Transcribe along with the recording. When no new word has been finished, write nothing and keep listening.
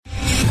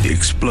The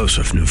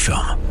explosive new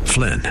film,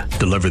 Flynn,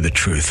 deliver the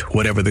truth,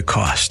 whatever the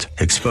cost,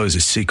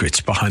 exposes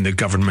secrets behind the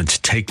government's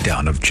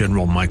takedown of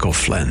General Michael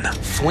Flynn.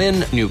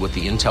 Flynn knew what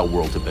the intel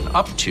world had been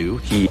up to.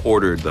 He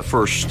ordered the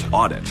first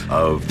audit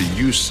of the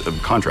use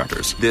of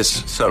contractors.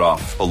 This set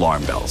off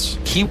alarm bells.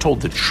 He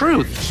told the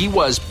truth. He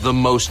was the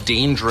most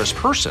dangerous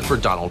person for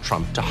Donald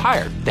Trump to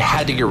hire. They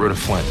had to get rid of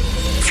Flynn.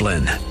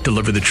 Flynn,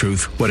 deliver the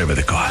truth, whatever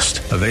the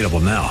cost. Available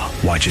now.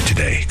 Watch it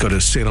today. Go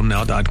to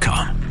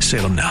salemnow.com.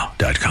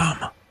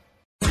 salemnow.com.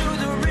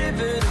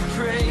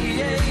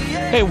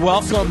 Hey,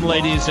 welcome,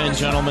 ladies and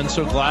gentlemen.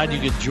 So glad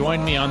you could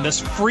join me on this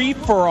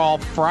Free-for-All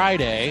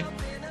Friday.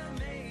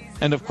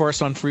 And, of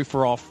course, on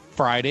Free-for-All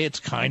Friday, it's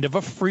kind of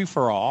a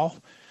free-for-all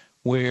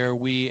where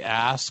we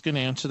ask and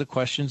answer the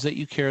questions that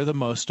you care the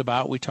most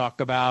about. We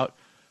talk about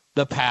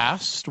the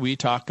past. We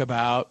talk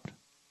about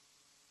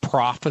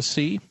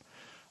prophecy.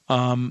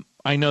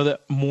 I know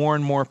that more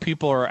and more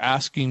people are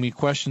asking me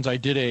questions. I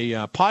did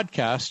a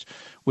podcast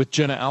with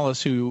Jenna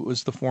Ellis, who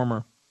was the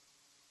former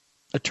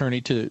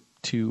attorney to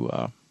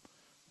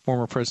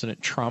former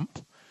President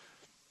Trump,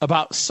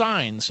 about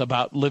signs,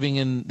 about living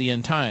in the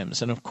end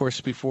times. And, of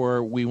course,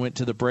 before we went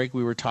to the break,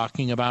 we were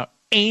talking about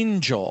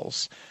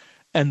angels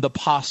and the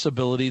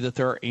possibility that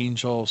there are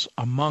angels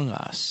among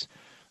us.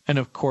 And,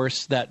 of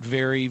course, that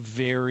very,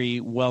 very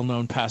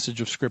well-known passage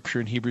of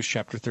Scripture in Hebrews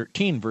chapter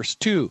 13, verse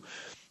 2,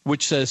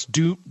 which says,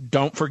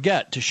 don't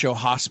forget to show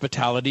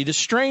hospitality to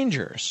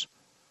strangers,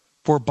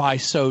 for by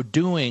so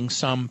doing,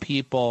 some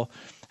people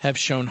have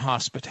shown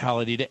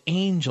hospitality to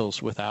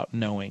angels without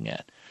knowing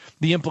it.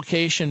 The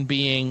implication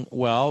being,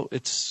 well,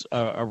 it's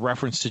a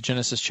reference to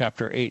Genesis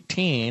chapter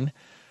 18.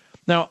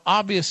 Now,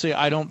 obviously,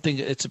 I don't think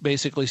it's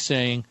basically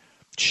saying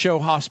show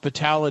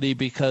hospitality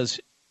because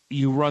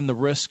you run the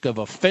risk of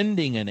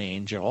offending an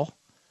angel,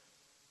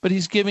 but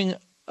he's giving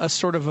a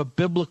sort of a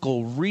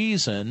biblical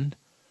reason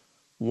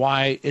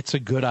why it's a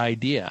good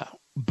idea.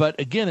 But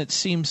again, it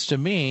seems to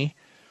me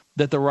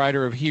that the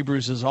writer of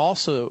Hebrews is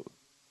also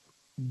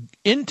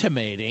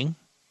intimating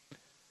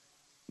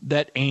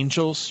that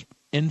angels,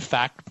 in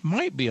fact,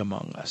 might be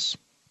among us.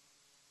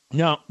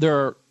 Now,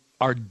 there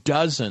are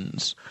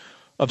dozens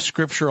of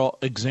scriptural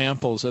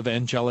examples of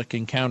angelic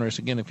encounters.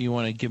 Again, if you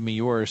want to give me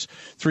yours,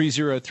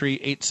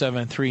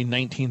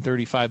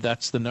 303-873-1935,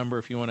 that's the number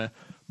if you want to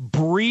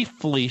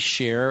briefly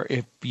share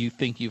if you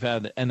think you've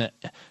had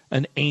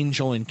an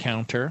angel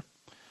encounter.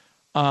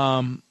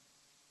 But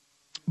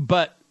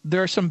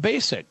there are some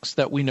basics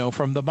that we know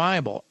from the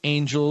Bible.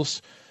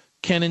 Angels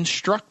can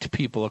instruct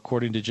people,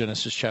 according to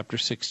Genesis chapter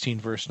 16,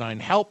 verse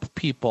 9, help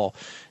people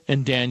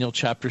in Daniel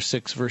chapter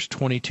 6, verse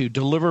 22,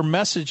 deliver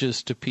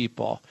messages to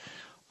people,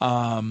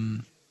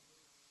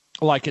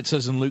 like it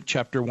says in Luke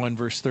chapter 1,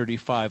 verse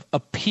 35,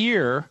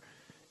 appear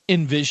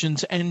in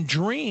visions and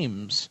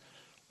dreams,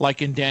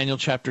 like in Daniel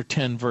chapter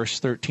 10, verse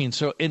 13.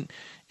 So in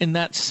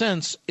that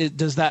sense,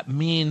 does that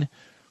mean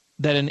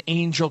that an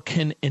angel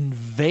can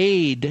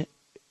invade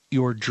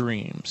your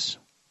dreams?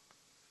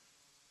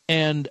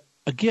 And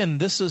again,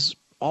 this is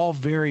all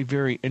very,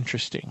 very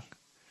interesting.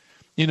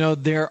 You know,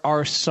 there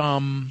are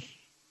some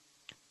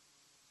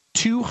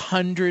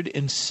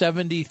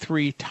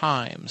 273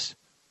 times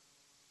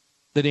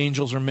that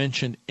angels are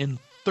mentioned in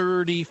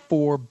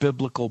 34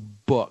 biblical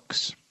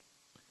books.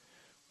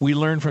 We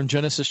learn from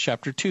Genesis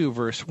chapter 2,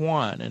 verse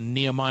 1, and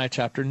Nehemiah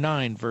chapter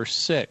 9, verse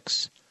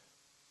 6,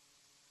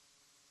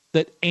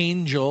 that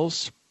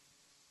angels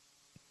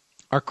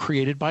are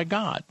created by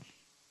God.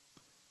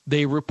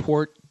 They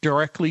report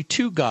directly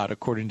to God,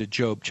 according to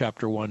Job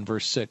chapter 1,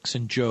 verse 6,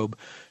 and Job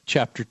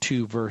chapter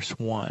 2, verse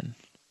 1.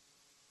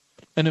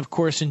 And of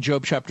course, in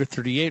Job chapter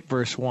 38,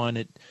 verse 1,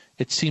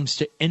 it seems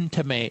to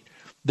intimate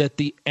that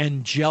the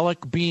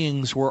angelic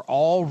beings were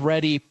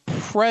already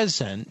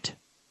present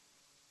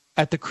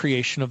at the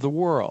creation of the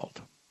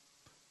world.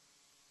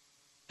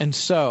 And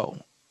so,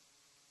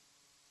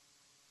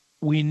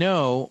 we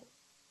know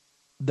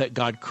that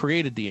God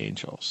created the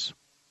angels,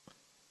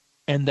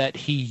 and that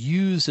he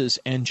uses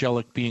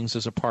angelic beings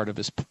as a part of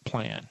his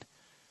plan.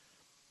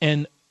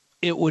 And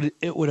it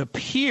would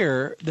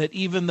appear that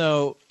even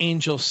though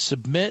angels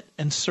submit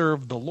and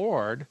serve the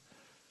Lord,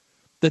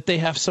 that they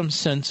have some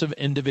sense of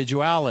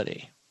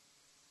individuality.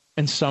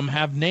 And some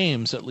have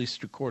names, at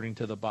least according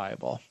to the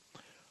Bible,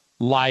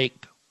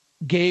 like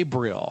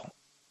Gabriel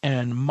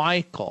and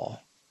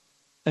Michael.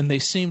 And they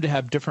seem to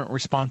have different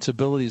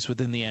responsibilities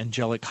within the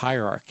angelic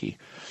hierarchy.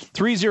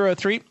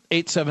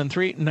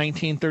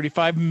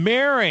 303-873-1935.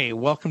 Mary,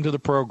 welcome to the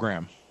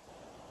program.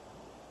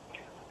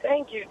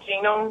 Thank you,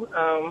 Gino.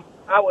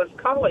 I was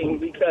calling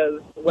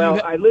because,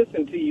 I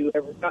listen to you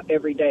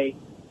every day.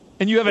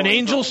 And you have an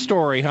angel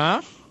story,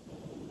 huh?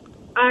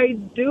 I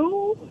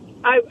do.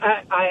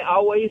 I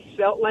always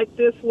felt like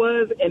this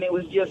was, and it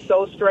was just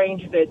so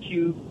strange that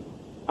you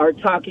are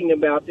talking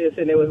about this,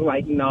 and it was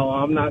like, no,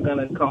 I'm not going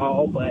to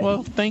call. But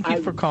well, thank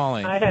you for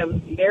calling. I have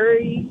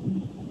very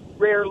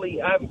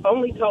rarely, I've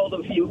only told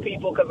a few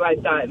people because I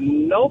thought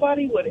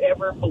nobody would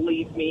ever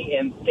believe me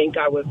and think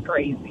I was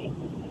crazy.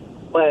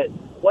 But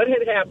what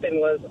had happened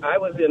was I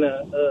was in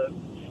a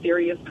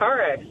serious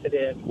car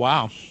accident.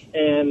 Wow.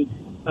 And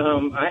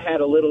I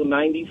had a little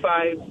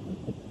 95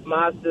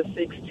 Mazda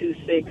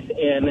 626,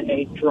 and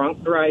a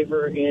drunk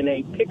driver in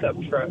a pickup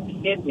truck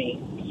hit me.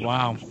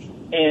 Wow.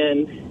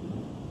 And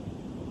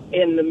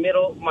in the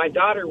middle, my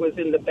daughter was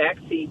in the back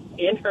seat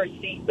in her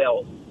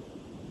seatbelt,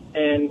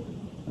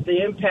 and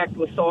the impact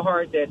was so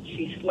hard that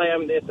she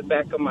slammed at the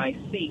back of my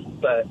seat.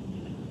 But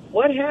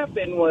what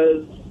happened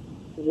was,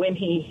 when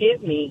he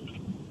hit me,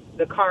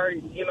 the car,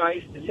 I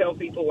used to tell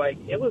people, like,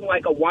 it was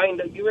like a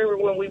wind-up. You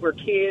remember when we were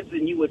kids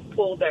and you would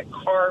pull that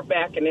car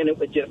back and then it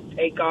would just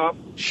take off?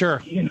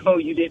 Sure.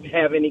 You didn't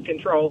have any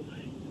control.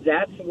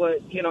 That's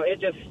what, it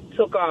just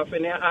took off,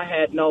 and I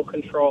had no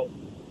control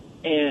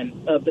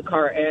of the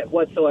car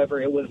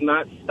whatsoever. It was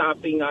not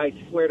stopping. I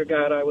swear to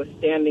God, I was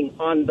standing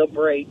on the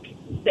brake.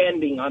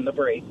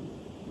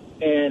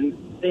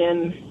 And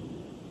then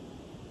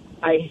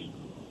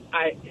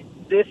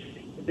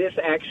this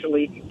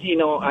actually,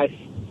 I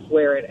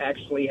swear it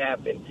actually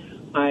happened.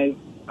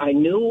 I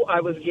knew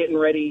I was getting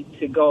ready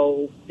to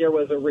go. There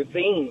was a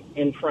ravine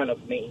in front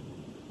of me.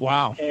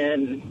 Wow.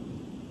 And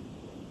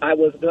I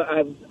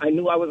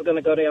knew I was going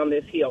to go down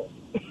this hill.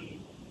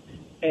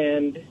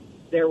 And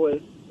there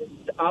was,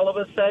 all of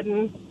a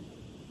sudden,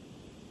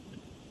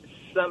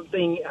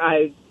 something,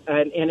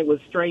 and it was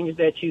strange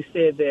that you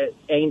said that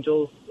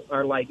angels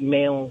are like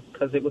male,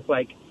 because it was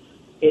like,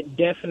 it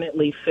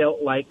definitely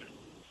felt like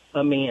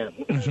a man,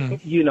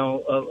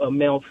 mm-hmm. a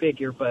male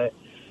figure. But,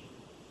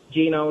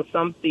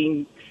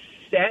 something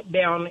sat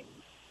down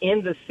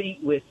in the seat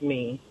with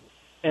me,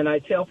 and I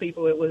tell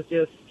people it was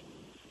just,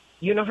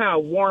 you know how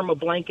warm a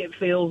blanket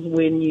feels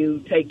when you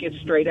take it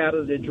straight out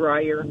of the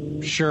dryer?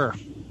 Sure.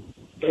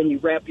 And you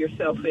wrap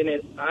yourself in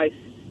it.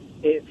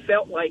 It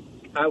felt like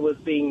I was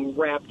being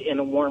wrapped in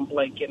a warm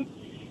blanket,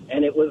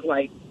 and it was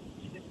like,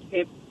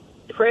 it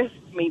pressed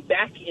me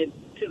back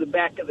into the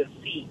back of the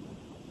seat.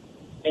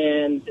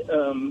 And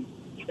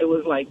it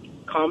was like,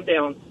 calm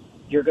down,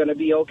 you're going to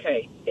be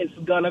okay. It's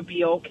going to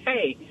be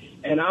okay.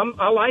 And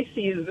all I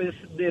see is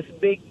this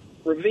big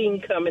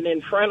ravine coming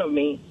in front of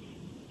me,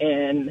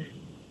 and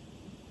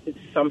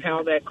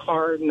somehow that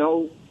car,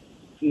 no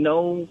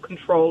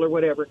control or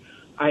whatever,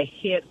 I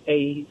hit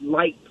a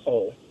light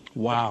pole.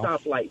 Wow. A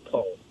stoplight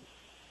pole.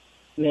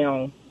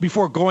 Now,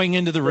 before going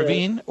into the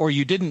ravine, or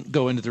you didn't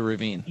go into the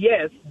ravine?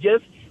 Yes,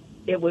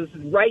 it was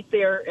right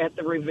there at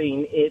the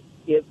ravine.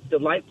 The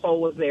light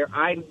pole was there.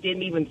 I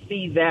didn't even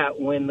see that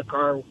when the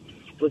car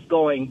was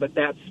going, but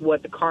that's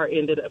what the car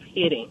ended up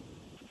hitting.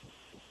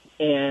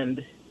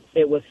 And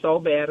it was so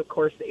bad. Of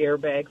course, the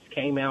airbags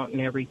came out and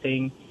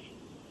everything.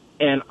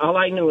 And all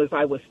I knew is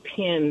I was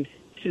pinned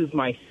to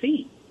my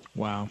seat.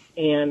 Wow.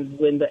 And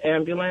when the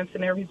ambulance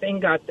and everything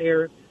got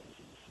there,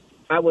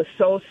 I was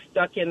so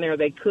stuck in there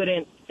they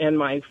couldn't,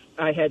 and I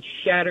had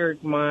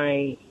shattered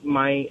my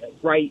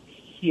right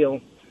heel,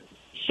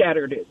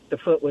 shattered it. The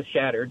foot was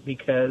shattered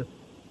because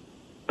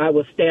I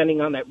was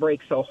standing on that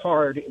brake so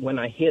hard when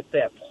I hit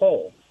that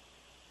pole.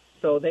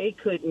 So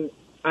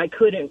I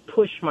couldn't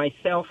push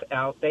myself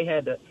out. They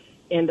had to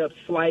end up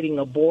sliding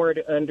a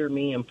board under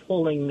me and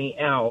pulling me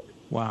out.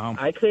 Wow.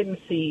 I couldn't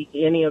see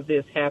any of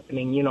this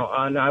happening,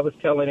 and I was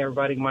telling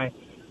everybody, my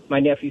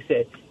nephew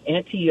said,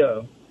 Auntie,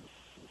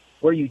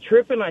 were you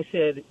tripping? I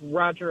said,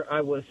 Roger,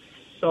 I was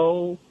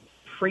so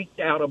freaked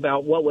out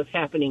about what was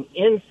happening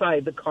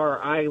inside the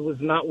car. I was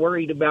not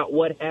worried about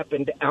what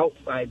happened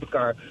outside the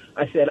car.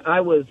 I said,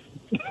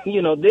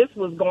 this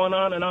was going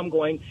on, and I'm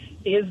going,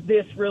 is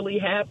this really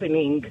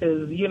happening?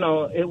 Because,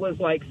 it was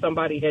like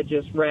somebody had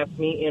just wrapped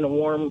me in a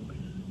warm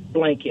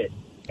blanket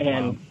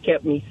and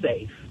kept me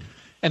safe.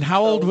 And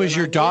how old was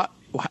your daughter?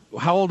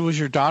 How old was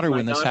your daughter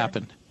when this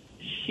happened?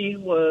 She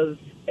was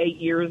 8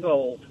 years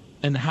old.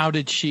 And how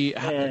did she?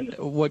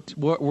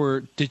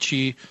 Did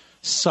she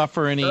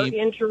suffer any her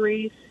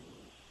injuries?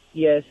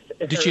 Yes.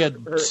 Did she have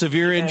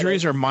severe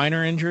injuries or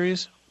minor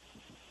injuries?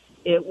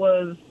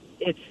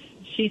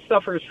 She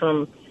suffers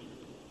from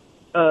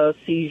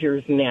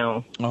seizures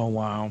now. Oh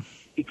wow!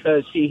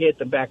 Because she hit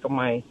the back of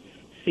my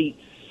seat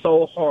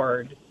so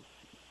hard,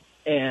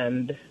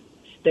 and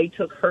they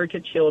took her to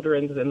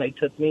Children's, and they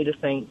took me to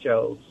St.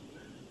 Joe's.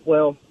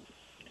 Well,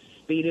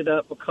 speeded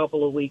up a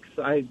couple of weeks.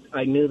 I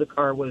knew the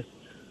car was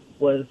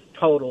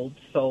totaled,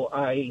 so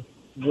I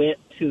went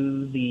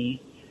to the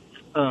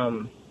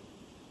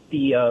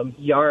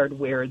yard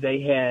where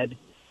they had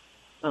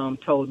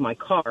towed my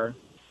car.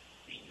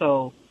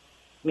 So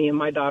me and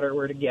my daughter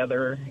were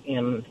together,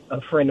 and a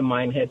friend of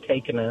mine had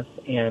taken us,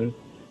 and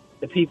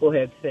the people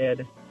had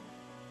said,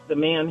 the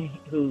man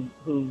who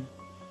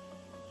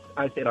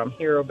I said, I'm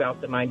here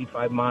about the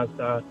 95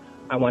 Mazda.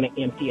 I want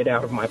to empty it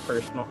out of my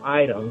personal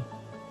items.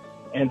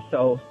 And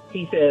so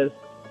he says,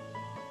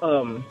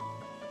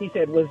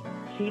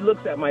 he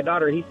looks at my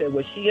daughter. He said,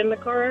 was she in the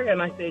car?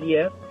 And I said,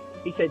 yes.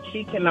 He said,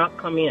 she cannot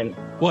come in.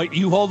 Well,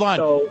 you hold on.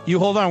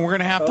 We're going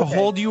to have to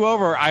hold you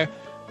over.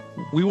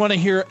 We want to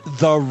hear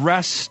the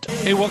rest.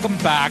 Hey, welcome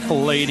back,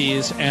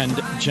 ladies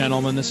and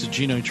gentlemen. This is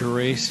Gino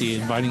Geraci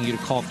inviting you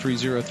to call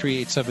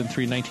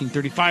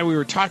 303-873-1935. We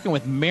were talking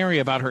with Mary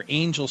about her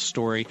angel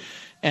story,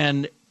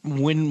 and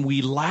when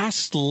we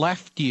last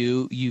left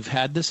you, you've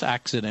had this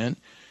accident.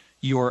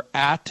 You're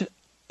at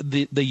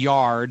the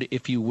yard,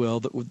 if you will,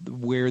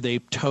 where they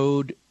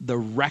towed the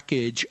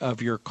wreckage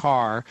of your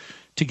car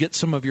to get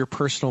some of your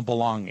personal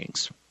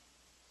belongings.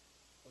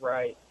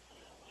 Right.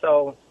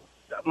 So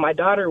my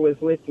daughter was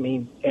with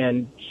me,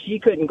 and she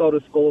couldn't go to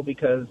school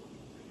because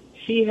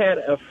she had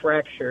a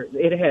fracture.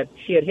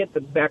 She had hit the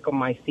back of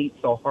my seat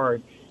so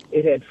hard,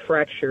 it had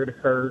fractured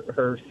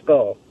her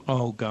skull.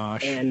 Oh,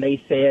 gosh. And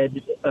they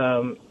said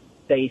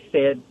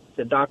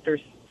the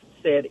doctors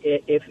said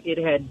if it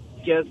had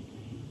just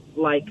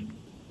like,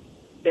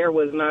 there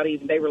was not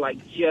even, they were like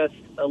just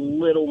a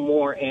little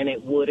more, and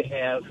it would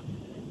have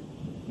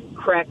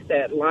cracked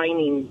that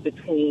lining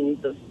between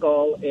the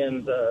skull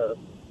and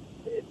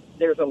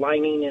there's a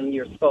lining in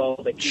your skull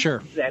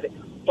that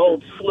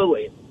holds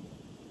fluid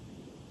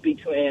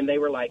between, and they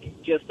were like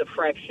just a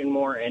fraction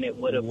more, and it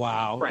would have.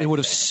 Wow! It would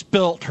have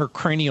spilt her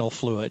cranial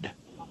fluid.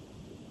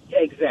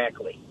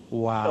 Exactly.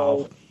 Wow.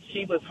 So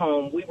she was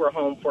home. We were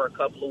home for a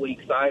couple of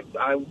weeks. I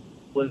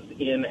was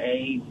in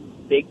a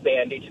big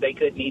bandage. They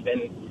couldn't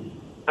even.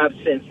 I've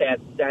since had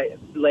that.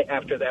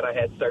 After that, I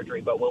had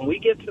surgery. But when we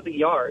get to the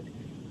yard,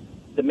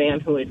 the man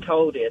who had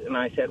towed it, and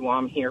I said, well,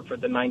 I'm here for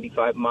the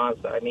 95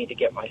 Mazda. I need to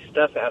get my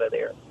stuff out of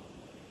there.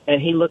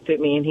 And he looked at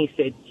me and he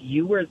said,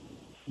 you were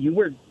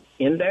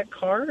in that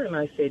car? And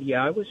I said,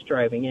 yeah, I was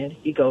driving it.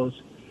 He goes,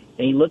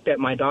 and he looked at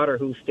my daughter,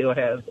 who still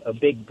has a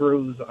big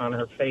bruise on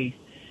her face.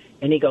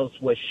 And he goes,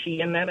 was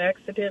she in that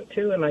accident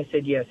too? And I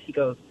said, yes. He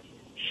goes,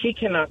 she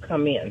cannot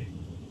come in.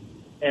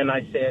 And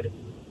I said,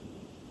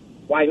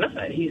 why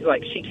not? He's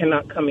like, she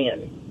cannot come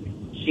in.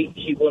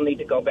 She will need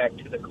to go back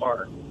to the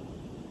car.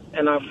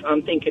 And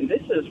I'm thinking,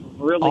 this is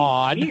really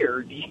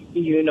weird,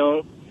 you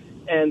know.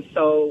 And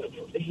so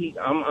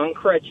I'm on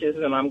crutches,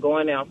 and I'm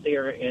going out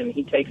there, and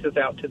he takes us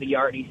out to the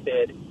yard. He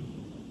said,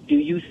 do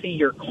you see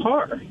your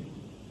car?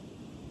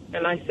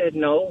 And I said,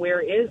 no, where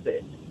is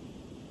it?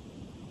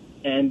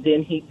 And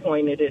then he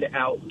pointed it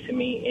out to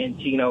me. And,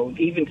 you know,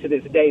 even to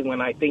this day, when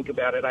I think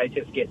about it, I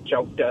just get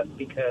choked up,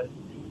 because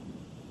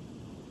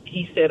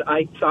he said,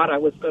 I thought I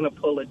was going to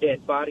pull a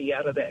dead body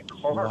out of that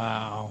car.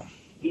 Wow.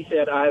 He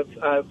said, I've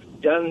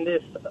done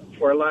this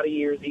for a lot of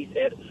years. He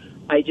said,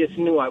 I just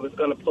knew I was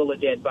going to pull a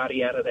dead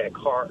body out of that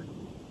car.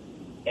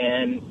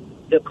 And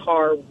the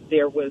car,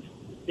 there was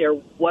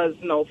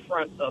no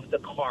front of the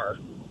car.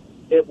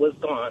 It was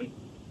gone.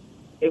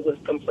 It was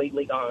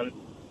completely gone.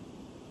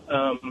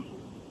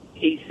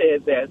 He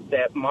said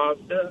that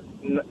Mazda,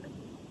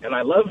 and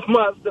I love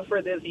Mazda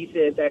for this, he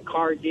said that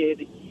car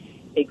did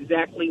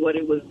exactly what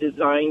it was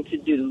designed to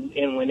do,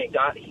 and when it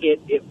got hit,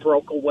 it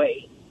broke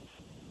away.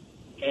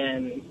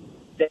 And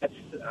that's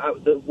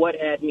what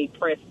had me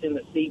pressed in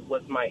the seat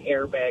was my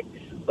airbag,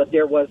 but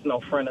there was no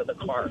front of the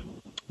car.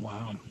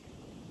 Wow.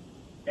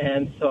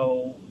 And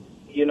so,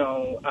 you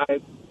know,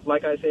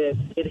 like I said,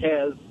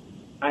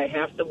 I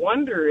have to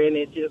wonder, and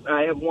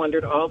I have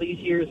wondered all these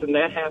years, and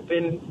that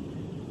happened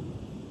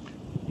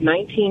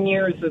 19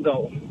 years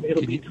ago.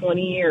 It'll be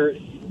 20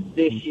 years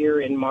this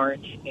year in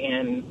March,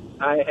 and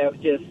I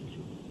have just,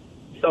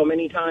 so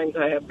many times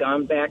I have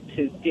gone back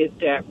to, did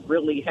that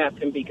really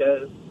happen?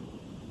 Because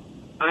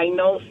I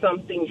know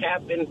something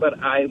happened, but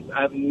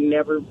I've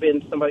never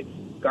been somebody,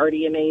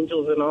 guardian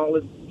angels and all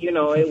this, you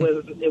know, it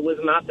was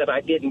not that I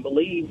didn't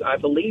believe. I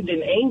believed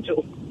in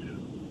angels,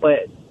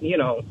 but, you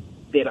know,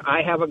 did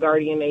I have a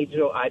guardian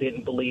angel? I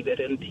didn't believe it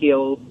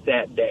until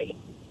that day.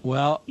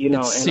 Well, you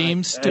know, it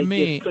seems to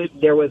me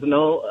there was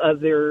no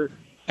other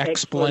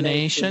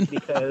explanation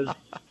because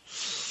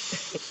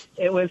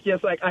it was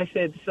just like I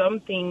said,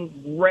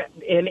 something,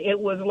 and it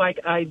was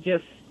like I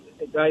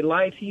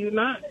lied to you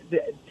not.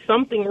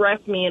 Something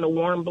wrapped me in a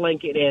warm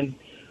blanket and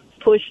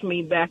pushed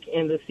me back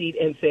in the seat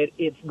and said,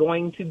 it's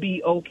going to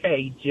be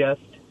okay,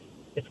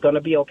 it's going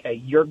to be okay.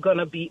 You're going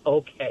to be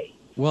okay.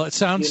 Well, it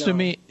sounds to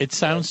me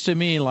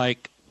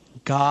like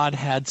God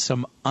had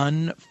some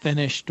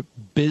unfinished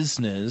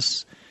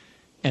business.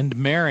 And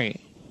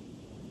Mary,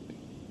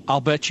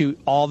 I'll bet you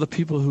all the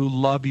people who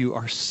love you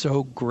are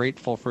so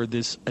grateful for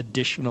this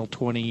additional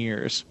 20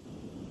 years.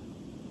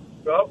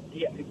 Well,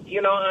 yeah, you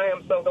know, I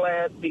am so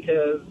glad,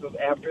 because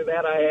after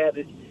that I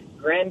had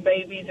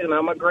grandbabies, and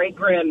I'm a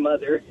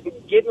great-grandmother,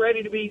 getting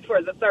ready to be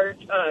for the third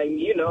time,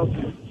 you know.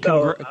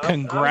 So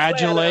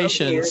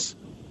congratulations.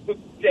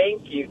 I'm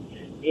Thank you.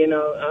 You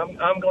know,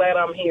 I'm glad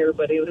I'm here,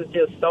 but it was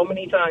just so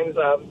many times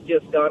I've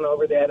just gone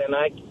over that, and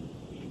I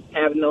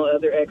have no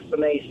other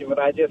explanation, but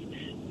I just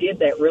did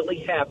that really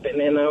happen,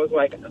 and I was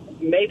like,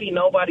 maybe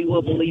nobody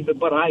will believe it,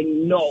 but I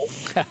know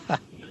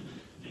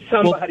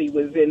somebody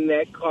was in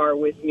that car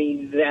with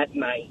me that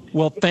night.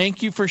 Well,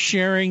 thank you for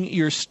sharing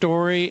your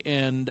story,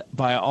 and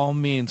by all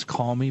means,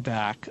 call me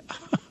back.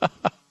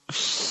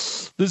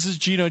 This is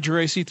Gino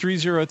Geraci,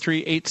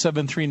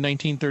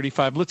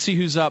 303-873-1935. Let's see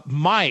who's up.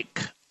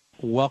 Mike,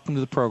 welcome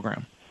to the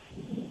program.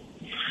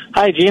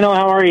 Hi, Gino.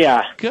 How are you?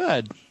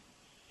 Good.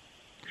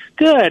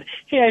 Good.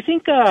 Hey, I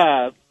think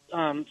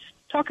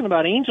talking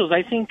about angels,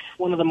 I think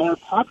one of the more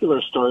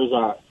popular stories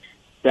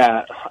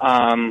that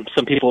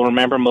some people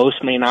remember,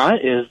 most may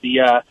not, is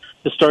the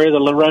story of the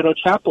Loretto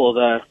Chapel,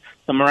 the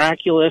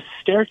miraculous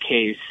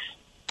staircase,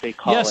 they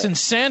call it. Yes, in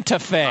Santa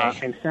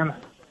Fe.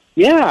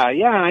 Yeah,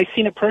 I've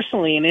seen it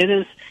personally,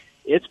 and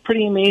it's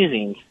pretty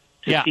amazing.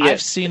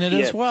 I've seen it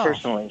as well.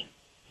 Personally.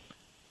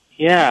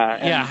 Yeah,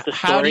 and the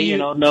story, how do you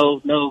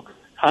no,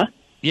 huh?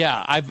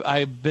 Yeah,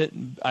 I've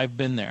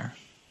been there.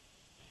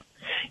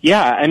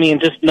 Yeah, I mean,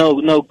 just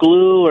no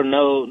glue or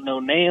no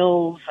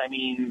nails. I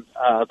mean,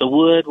 the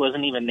wood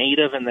wasn't even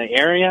native in the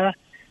area.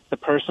 The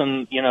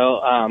person,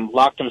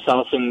 locked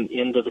himself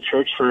into the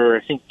church for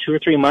I think 2 or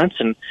 3 months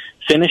and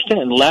finished it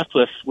and left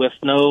with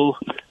no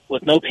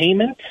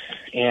payment.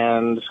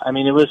 And I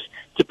mean, it's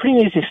a pretty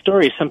amazing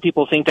story. Some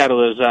people think that it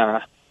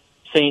was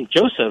Saint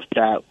Joseph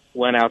that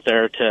went out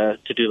there to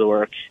do the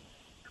work.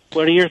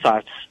 What are your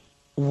thoughts?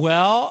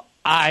 Well,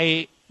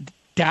 I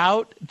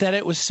doubt that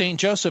it was Saint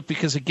Joseph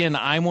because, again,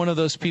 I'm one of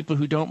those people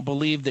who don't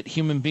believe that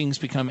human beings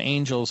become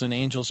angels and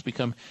angels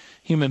become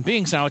human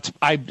beings. Now,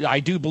 I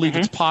do believe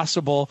it's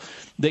possible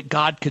that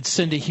God could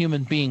send a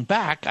human being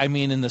back. I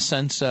mean, in the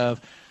sense of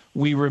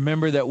we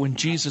remember that when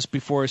Jesus,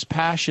 before his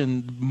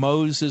passion,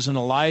 Moses and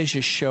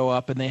Elijah show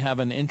up and they have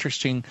an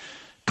interesting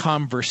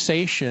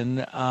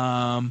conversation.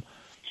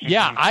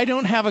 Yeah, I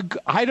don't have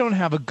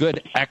a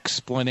good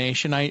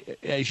explanation.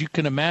 As you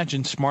can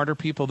imagine, smarter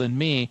people than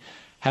me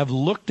have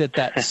looked at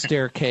that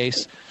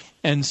staircase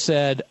and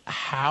said,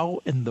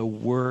 how in the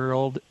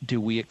world do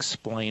we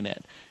explain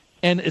it?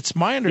 And it's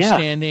my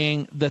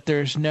understanding that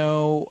there's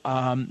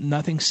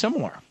nothing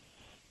similar,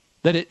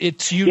 that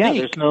it's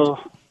unique. There's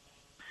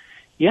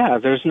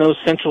no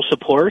central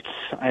supports.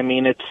 I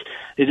mean, it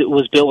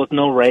was built with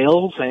no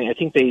rails. I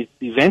think they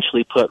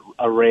eventually put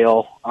a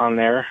rail on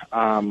there.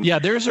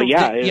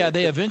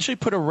 They eventually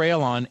put a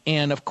rail on,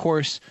 and of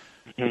course,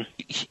 the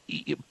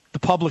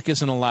public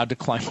isn't allowed to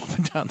climb up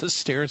and down the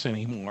stairs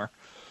anymore.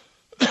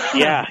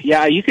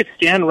 Yeah, you could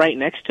stand right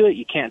next to it.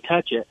 You can't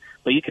touch it,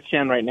 but you could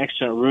stand right next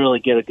to it and really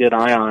get a good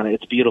eye on it.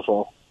 It's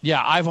beautiful.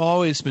 Yeah, I've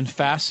always been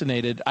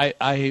fascinated.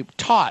 I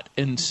taught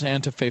in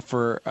Santa Fe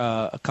for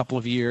a couple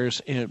of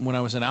years when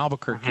I was in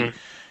Albuquerque,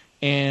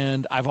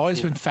 and I've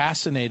always been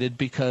fascinated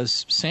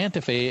because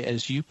Santa Fe,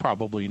 as you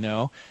probably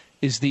know,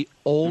 is the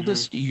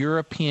oldest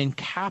European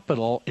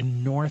capital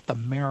in North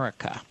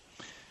America.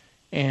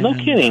 And, no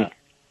kidding.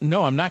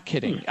 No, I'm not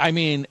kidding. I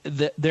mean,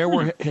 there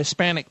were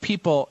Hispanic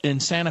people in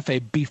Santa Fe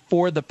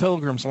before the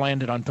Pilgrims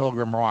landed on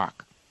Pilgrim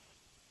Rock.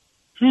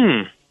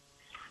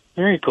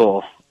 Very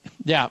cool.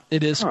 Yeah,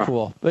 it is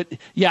cool. But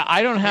yeah,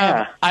 I don't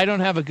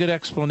have a good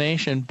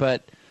explanation,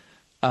 but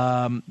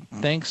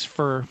thanks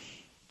for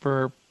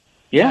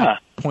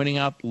pointing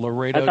out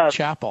Loretto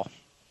Chapel.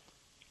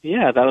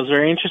 Yeah, that was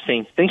very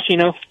interesting. Thanks,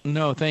 Gino.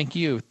 No, thank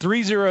you.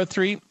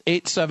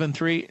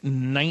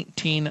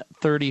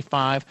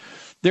 303-873-1935.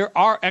 There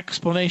are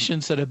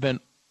explanations that have been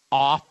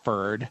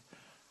offered,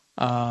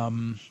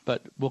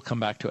 but we'll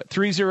come back to it.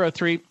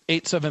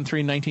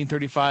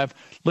 303-873-1935.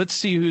 Let's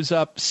see who's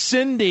up.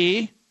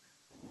 Cindy,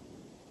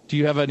 do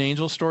you have an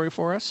angel story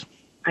for us?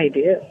 I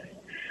do.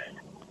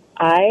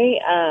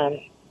 I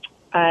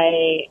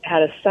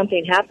had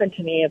something happen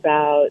to me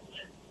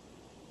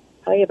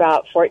probably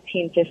about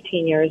 14,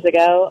 15 years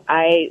ago.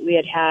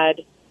 We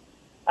had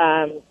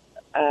a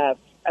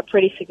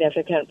pretty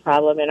significant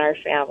problem in our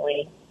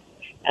family,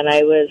 and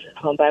I was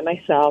home by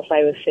myself.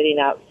 I was sitting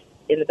out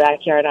in the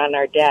backyard on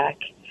our deck,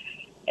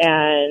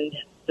 and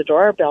the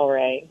doorbell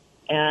rang,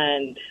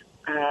 and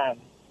I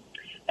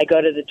go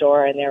to the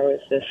door, and there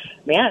was this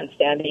man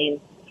standing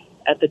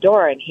at the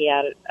door, and he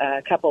had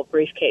a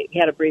briefcase. He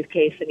had a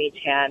briefcase in each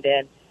hand,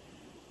 and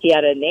he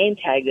had a name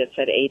tag that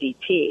said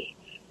ADT.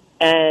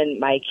 And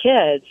my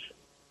kids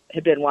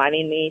had been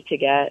wanting me to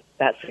get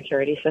that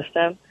security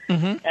system.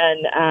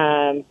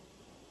 And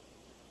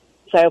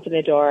so I opened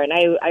the door, and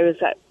I was,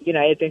 I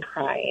had been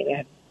crying.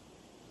 And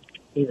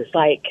he was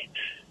like,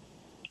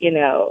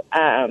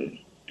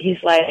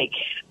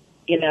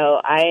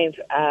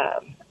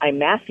 I'm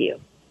Matthew.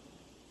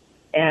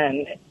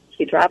 And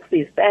he drops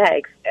these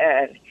bags,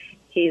 and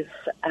he's,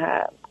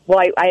 I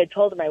had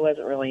told him I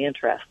wasn't really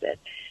interested.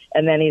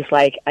 And then he's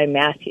like, I'm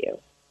Matthew.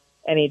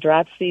 And he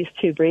drops these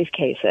 2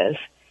 briefcases,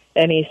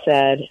 and he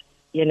said,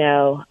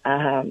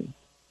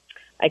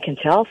 I can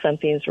tell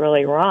something's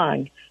really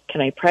wrong.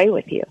 Can I pray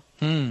with you?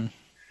 And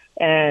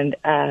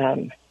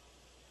I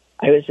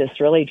was just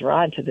really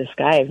drawn to this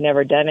guy. I've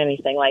never done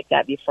anything like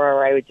that before,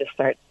 where I would just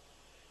start,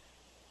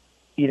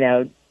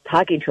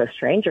 talking to a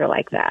stranger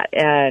like that.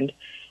 And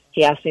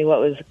he asked me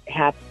what was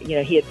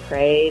happening. He had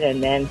prayed,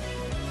 and then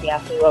he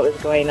asked me what was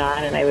going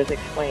on, and I was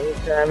explaining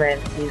to him, and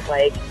he's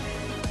like,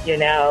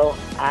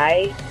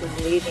 I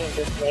was leaving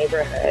this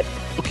neighborhood.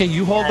 Okay,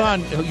 you hold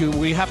on.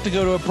 We have to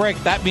go to a break.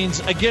 That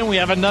means, again, we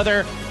have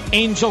another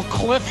angel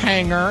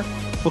cliffhanger.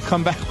 We'll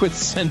come back with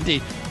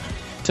Cindy.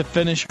 to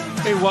finish.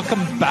 Hey,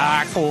 welcome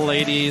back,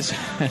 ladies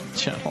and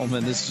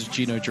gentlemen. This is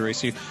Gino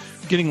Geraci.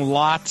 Getting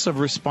lots of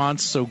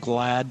response. So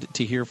glad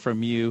to hear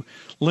from you.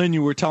 Lynn,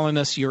 you were telling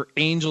us your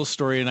angel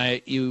story,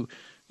 and you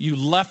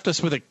left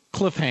us with a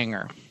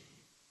cliffhanger.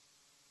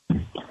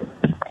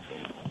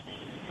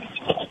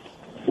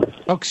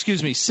 Oh,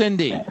 excuse me,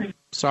 Cindy.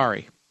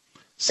 Sorry.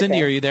 Cindy,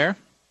 Okay. Are you there?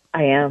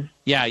 I am.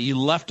 Yeah, you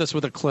left us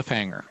with a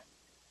cliffhanger.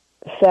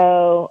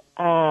 So,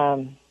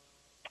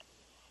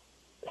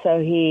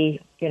 he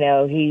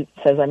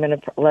says,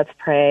 let's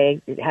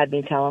pray. He had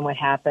me tell him what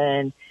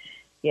happened.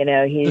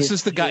 This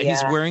is the guy.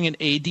 He's wearing an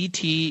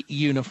ADT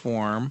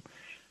uniform.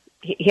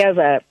 He has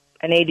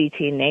an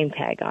ADT name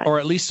tag on. Or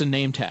at least a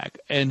name tag.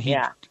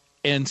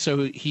 And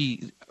so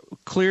he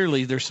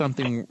clearly there's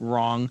something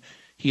wrong.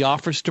 He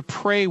offers to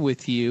pray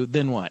with you.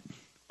 Then what?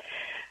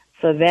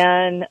 So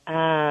then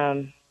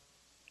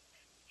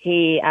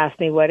he asked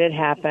me what had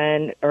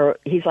happened, or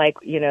he's like,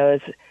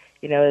 is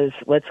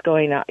what's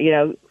going on?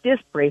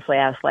 Just briefly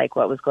asked like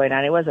what was going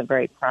on. He wasn't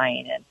very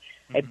prying, and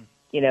I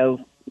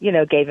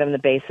gave him the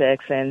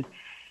basics, and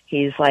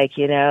he's like,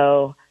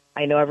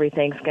 I know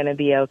everything's going to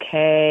be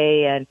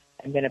okay, and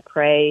I'm going to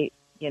pray,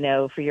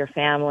 for your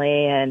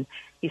family. And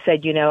he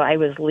said, I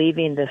was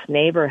leaving this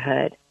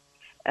neighborhood,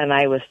 and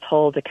I was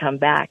told to come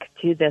back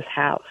to this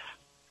house.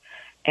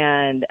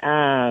 And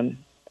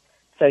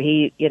so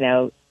he,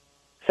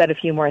 said a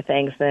few more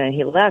things, then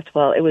he left.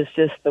 Well, it was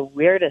just the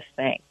weirdest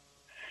thing.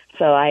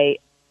 So I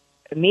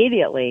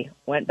immediately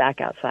went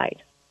back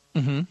outside,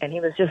 and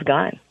he was just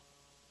gone.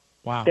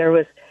 Wow. There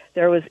was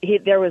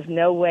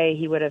no way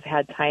he would have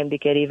had time to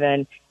get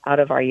even out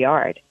of our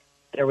yard.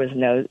 There was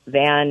no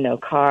van, no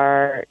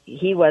car.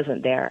 He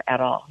wasn't there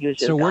at all. He was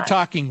just we're gone.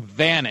 talking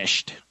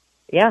vanished.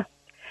 Yeah.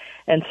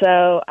 And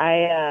so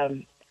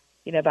I,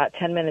 about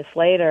 10 minutes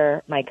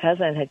later, my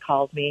cousin had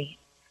called me,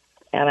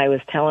 and I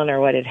was telling her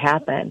what had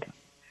happened.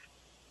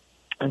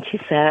 And she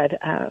said,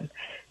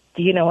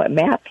 do you know what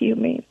Matthew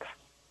means?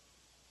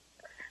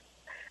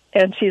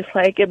 And she's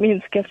like, it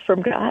means gift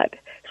from God.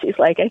 She's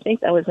like, I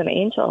think that was an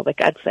angel that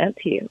God sent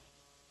to you.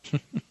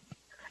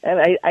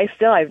 And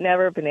I've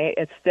never been,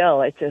 it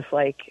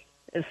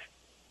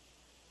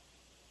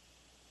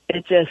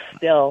just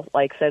still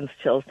like sends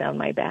chills down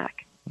my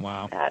back.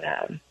 Wow. That,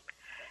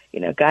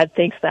 God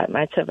thinks that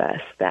much of us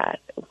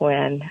that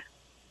when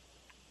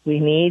we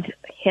need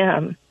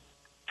him,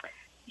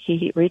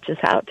 he reaches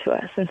out to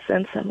us and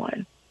sends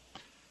someone.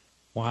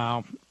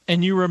 Wow.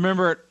 And you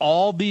remember it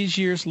all these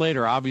years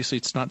later. Obviously,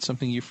 it's not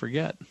something you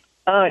forget.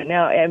 Oh,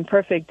 no, in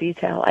perfect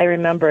detail. I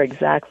remember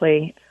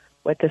exactly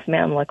what this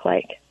man looked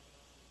like.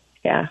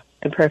 Yeah,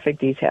 in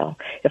perfect detail.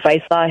 If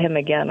I saw him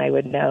again, I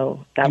would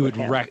know that was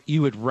him.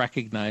 You would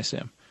recognize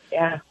him.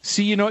 Yeah.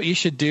 See, you know what you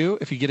should do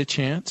if you get a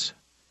chance?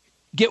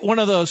 Get one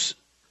of those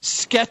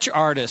sketch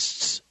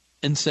artists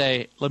and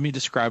say, let me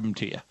describe him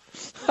to you.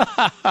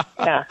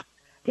 Yeah.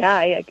 Yeah,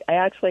 I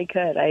actually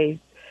could. I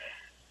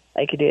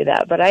could do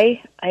that. But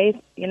I've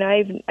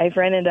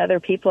run into other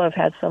people who have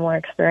had similar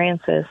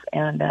experiences,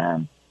 and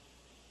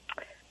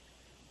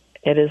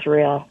it is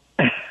real.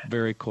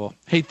 Very cool.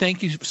 Hey,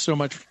 thank you so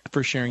much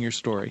for sharing your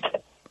story.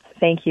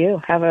 Thank you.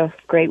 Have a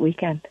great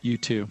weekend. You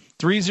too.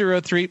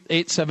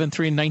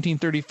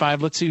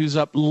 303-873-1935. Let's see who's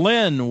up.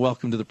 Lynn,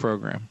 welcome to the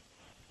program.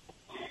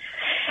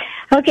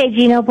 Okay,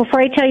 Gino, before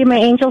I tell you my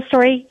angel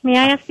story, may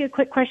I ask you a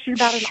quick question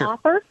about an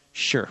author?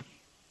 Sure.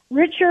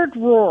 Richard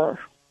Rohr.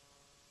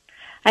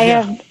 I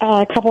have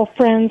a couple of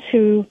friends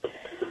who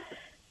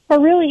are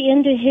really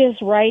into his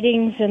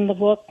writings in the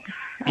book.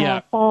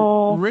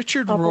 Fall,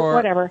 Richard Rohr.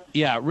 Whatever.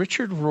 Yeah,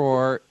 Richard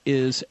Rohr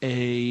is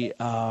a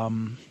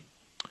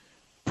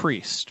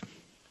priest,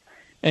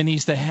 and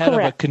he's the head of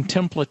a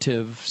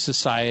contemplative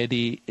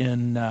society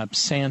in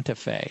Santa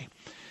Fe,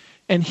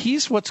 and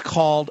he's what's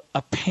called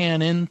a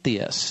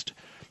panentheist.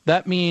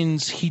 That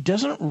means he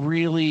doesn't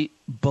really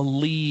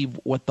believe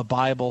what the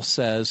Bible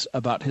says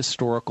about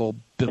historical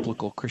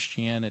biblical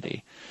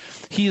Christianity.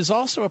 He is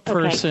also a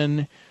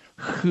person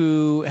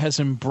who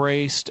has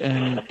embraced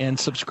and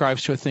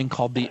subscribes to a thing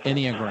called the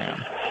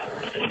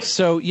Enneagram.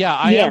 So,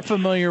 I am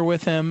familiar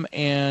with him,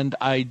 and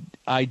I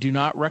do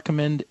not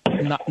recommend,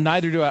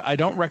 neither do I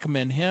don't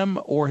recommend him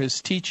or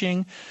his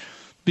teaching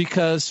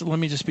because, let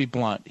me just be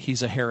blunt,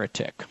 he's a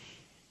heretic.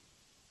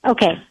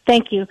 Okay,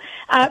 thank you.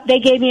 They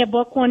gave me a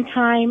book one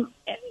time,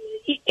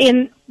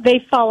 and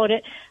they followed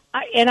it,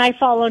 and I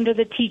follow under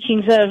the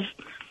teachings of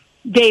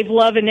Dave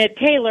Love and Ed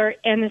Taylor,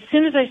 and as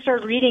soon as I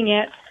started reading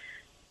it,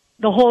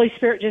 the Holy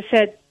Spirit just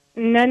said,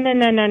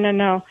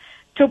 no.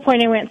 To a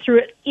point I went through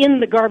it in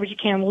the garbage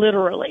can,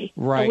 literally.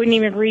 Right. I wouldn't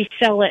even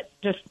resell it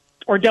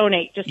or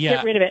donate. Just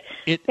get rid of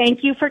it.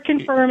 Thank you for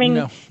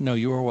confirming. No,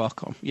 you are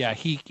welcome. Yeah,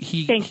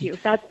 Thank you.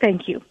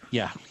 Thank you.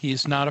 Yeah,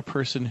 he's not a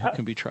person who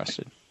can be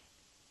trusted.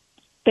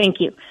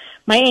 Thank you.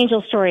 My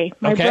angel story.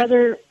 My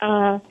brother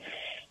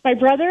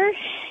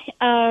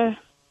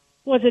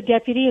was a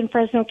deputy in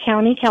Fresno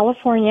County,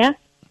 California.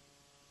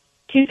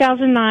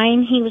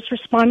 2009, he was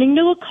responding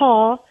to a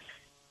call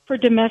for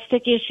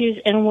domestic issues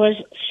and was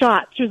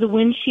shot through the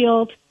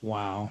windshield.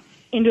 Wow.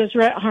 into his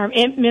right arm.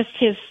 It missed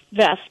his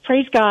vest.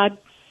 Praise God.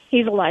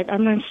 He's alive.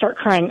 I'm going to start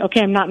crying.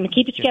 Okay, I'm not going to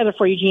keep it together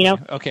for you, Gino.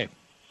 Okay.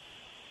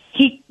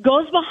 He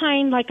goes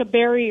behind like a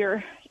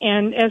barrier,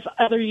 and as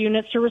other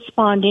units are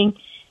responding,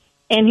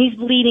 and he's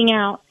bleeding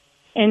out.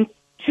 And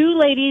two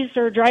ladies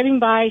are driving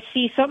by,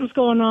 see something's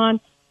going on.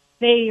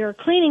 They are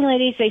cleaning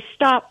ladies. They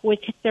stop with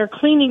their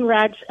cleaning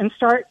rags and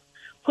start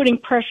putting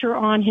pressure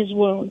on his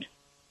wound.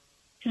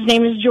 His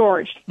name is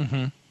George.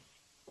 Mm-hmm.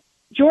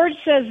 George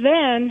says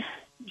then,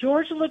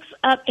 George looks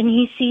up and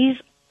he sees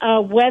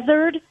a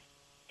weathered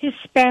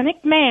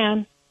Hispanic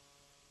man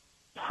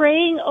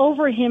praying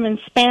over him in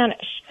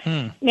Spanish.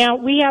 Now,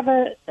 we have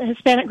a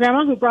Hispanic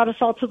grandma who brought us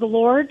all to the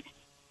Lord,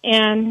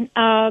 and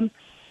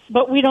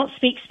but we don't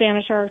speak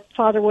Spanish. Our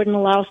father wouldn't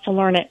allow us to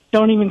learn it.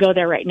 Don't even go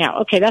there right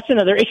now. Okay, that's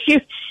another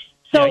issue.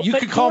 So you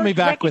can call me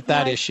back with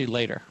that issue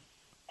later.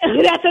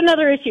 That's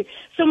another issue.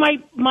 So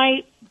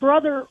my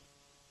brother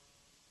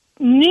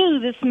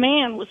knew this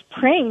man was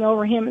praying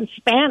over him in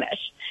Spanish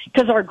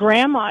because our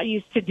grandma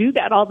used to do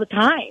that all the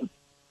time.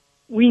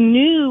 We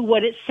knew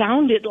what it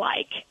sounded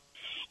like.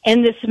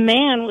 And this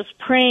man was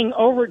praying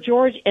over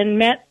George and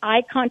met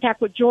eye contact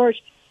with George.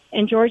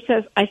 And George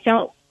says, I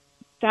felt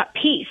that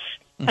peace.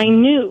 Mm-hmm. I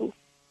knew.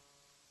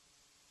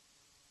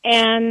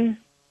 And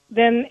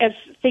then as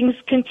things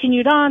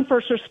continued on,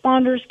 first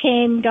responders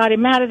came, got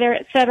him out of there,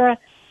 etc.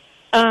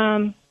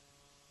 The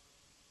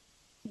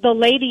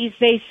ladies,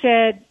 they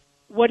said,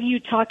 what are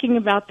you talking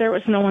about? There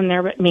was no one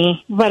there but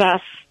me, but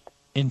us.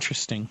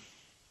 Interesting.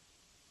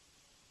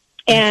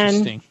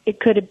 And it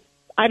could have,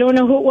 I don't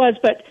know who it was,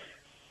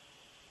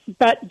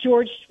 but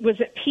George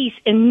was at peace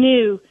and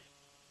knew,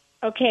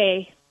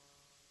 okay,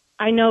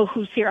 I know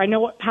who's here. I know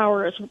what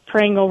power is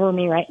praying over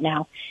me right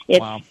now.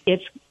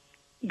 It's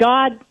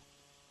God,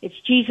 it's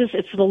Jesus,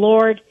 it's the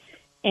Lord.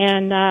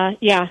 And,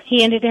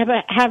 he ended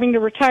up having to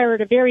retire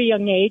at a very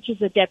young age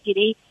as a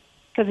deputy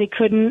because he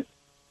couldn't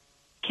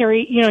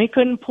he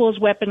couldn't pull his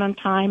weapon on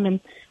time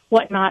and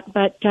whatnot.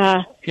 But,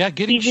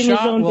 getting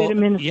shot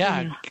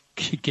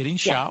getting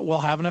shot will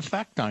have an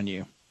effect on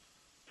you.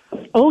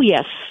 Oh,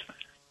 yes.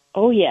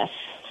 Oh, yes.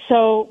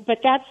 So, but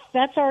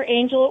that's our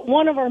angel,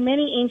 one of our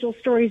many angel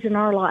stories in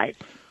our lives.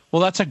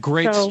 Well, that's a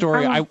great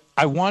story.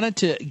 I wanted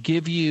to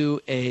give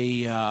you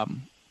a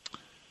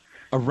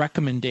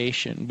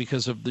recommendation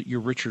because of your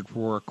Richard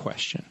Rohr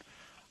question.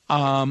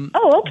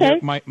 Okay.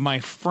 My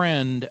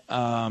friend,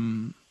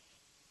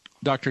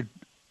 Dr.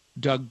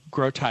 Doug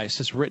Groteis,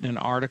 has written an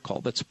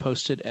article that's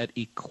posted at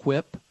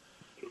equip.org.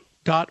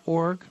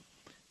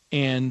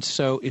 And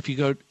so if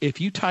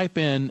you type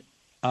in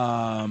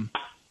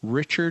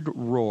Richard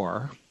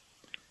Rohr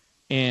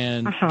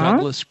and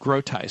Douglas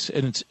Groteis,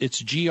 and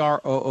it's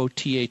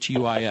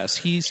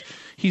Groothuis.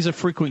 He's a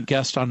frequent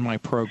guest on my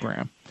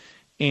program,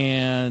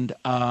 and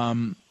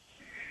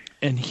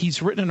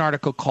he's written an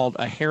article called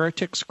 "A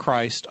Heretic's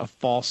Christ, a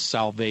False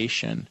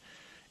Salvation."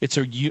 It's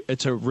a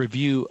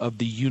review of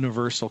the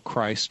Universal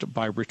Christ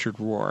by Richard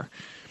Rohr,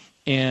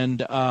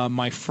 and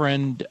my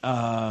friend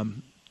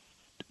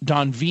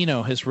Don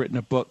Vino has written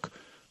a book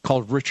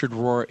called Richard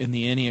Rohr in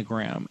the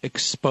Enneagram,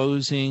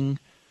 exposing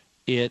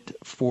it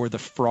for the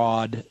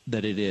fraud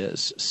that it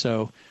is.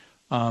 So,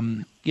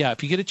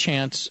 if you get a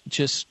chance,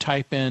 just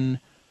type in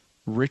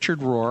Richard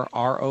Rohr,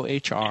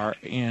 R-O-H-R,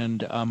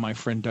 and my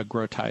friend Doug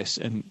Groteis,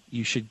 and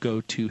you should go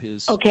to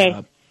his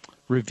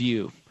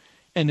review.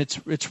 And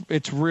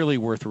it's really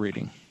worth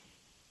reading.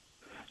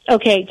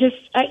 Okay,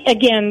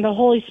 again, the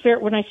Holy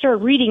Spirit, when I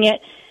started reading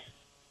it,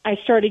 I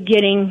started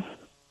getting...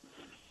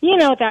 You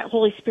know what that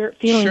Holy Spirit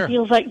feeling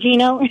feels like,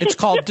 Gino? It's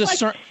called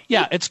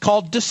it's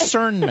called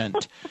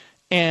discernment.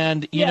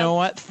 And you know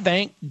what?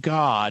 Thank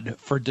God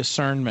for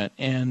discernment.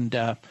 And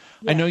I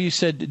know you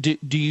said,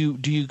 do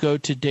you go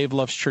to Dave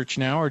Love's Church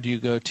now, or do you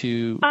go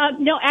to?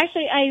 No,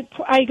 actually,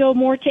 I go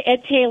more to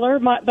Ed Taylor,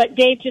 but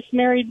Dave just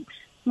married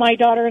my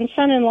daughter and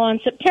son-in-law in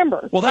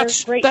September. Well,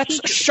 that's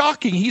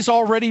shocking. He's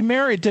already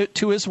married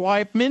to his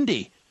wife,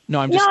 Mindy. No,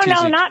 I'm just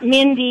teasing. No, not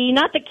Mindy,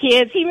 not the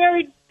kids. He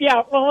married.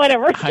 Yeah, well,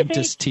 whatever. I'm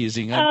just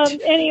teasing.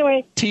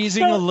 Anyway.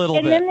 Teasing a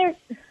little bit.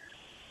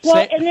 Then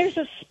there's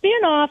a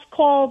spin-off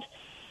called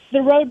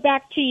The Road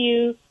Back to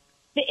You,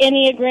 the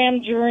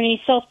Enneagram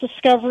Journey,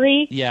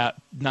 Self-Discovery. Yeah,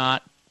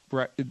 not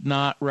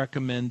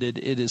recommended.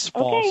 It is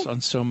false on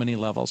so many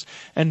levels.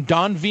 And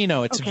Don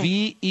Vino, it's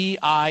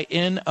Veinot,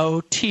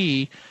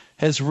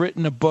 has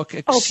written a book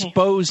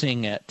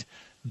exposing it.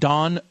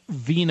 Don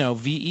Vino,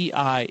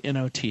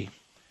 Veinot.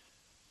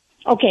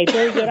 Okay,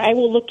 very good. I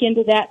will look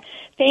into that.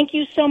 Thank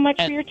you so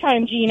much for your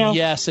time, Gino.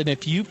 Yes, and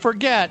if you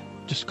forget,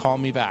 just call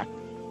me back.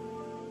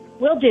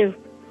 Will do.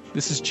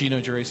 This is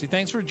Gino Geraci.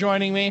 Thanks for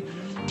joining me.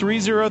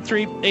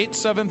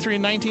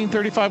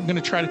 303-873-1935. I'm going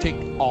to try to take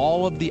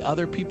all of the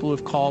other people who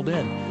have called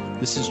in.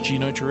 This is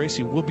Gino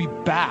Geraci. We'll be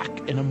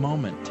back in a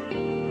moment.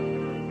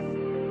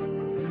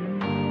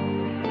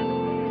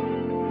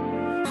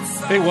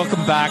 Hey,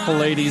 welcome back,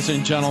 ladies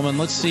and gentlemen.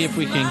 Let's see if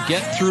we can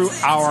get through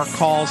our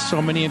calls.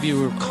 So many of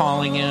you are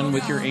calling in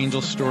with your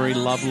angel story.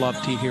 Love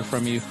to hear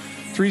from you.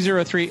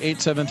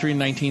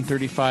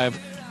 303-873-1935.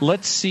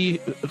 Let's see.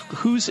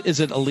 Is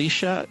it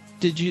Alicia?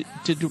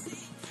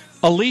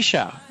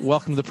 Alicia,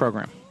 welcome to the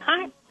program.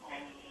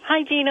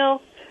 Hi,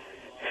 Gino.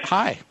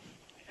 Hi.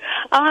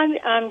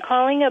 I'm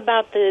calling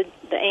about the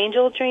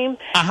angel dream.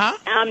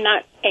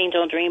 Not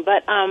angel dream,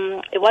 but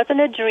it wasn't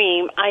a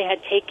dream. I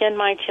had taken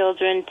my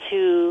children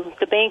to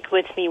the bank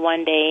with me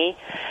one day,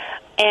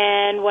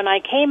 and when I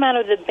came out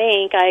of the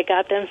bank, I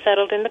got them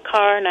settled in the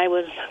car, and I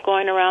was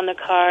going around the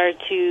car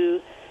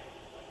to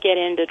get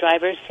in the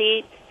driver's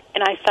seat,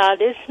 and I saw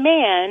this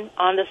man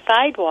on the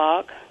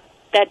sidewalk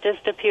that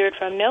just appeared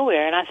from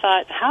nowhere, and I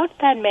thought, how did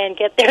that man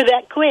get there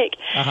that quick?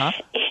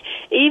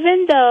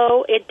 Even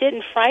though it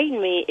didn't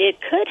frighten me, it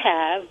could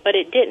have, but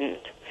it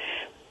didn't.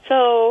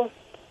 So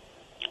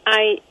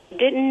I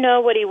didn't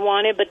know what he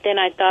wanted, but then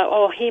I thought,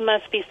 oh, he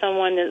must be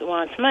someone that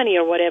wants money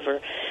or whatever.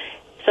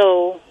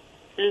 So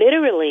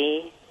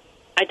literally,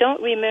 I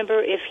don't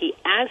remember if he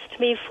asked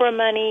me for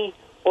money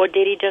or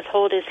did he just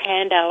hold his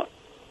hand out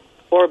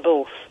or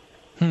both.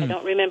 I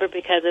don't remember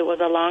because it was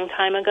a long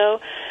time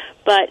ago,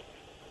 but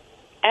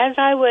as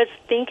I was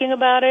thinking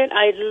about it,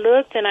 I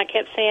looked and I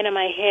kept saying in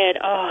my head,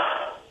 oh,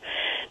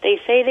 they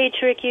say they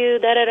trick you,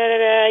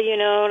 da-da-da-da-da,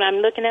 and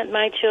I'm looking at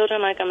my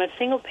children like I'm a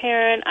single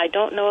parent. I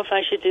don't know if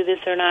I should do this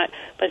or not,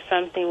 but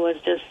something was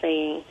just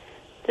saying,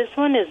 this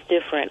one is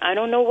different. I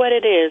don't know what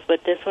it is,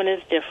 but this one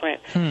is different.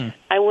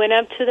 I went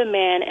up to the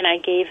man and I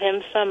gave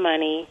him some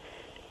money,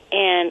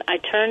 and I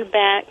turned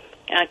back.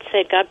 I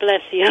said, God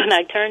bless you, and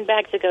I turned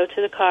back to go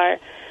to the car,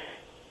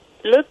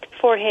 looked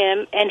for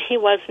him, and he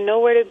was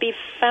nowhere to be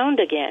found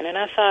again. And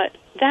I thought,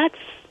 that's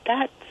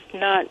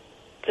not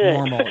good.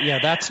 Normal. Yeah,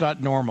 that's not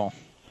normal.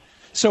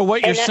 So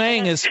what you're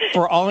saying is,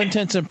 for all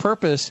intents and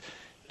purpose,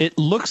 it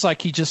looks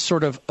like he just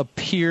sort of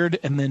appeared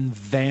and then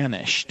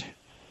vanished.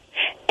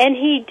 And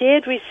he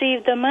did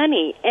receive the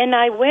money. And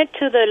I went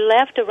to the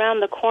left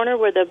around the corner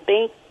where the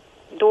bank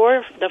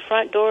door, the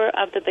front door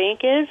of the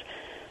bank is.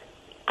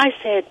 I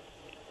said,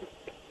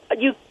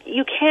 you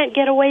can't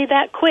get away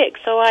that quick.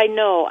 So I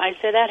know. I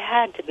said, that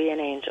had to be an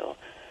angel.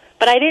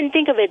 But I didn't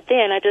think of it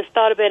then. I just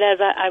thought of it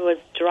as I was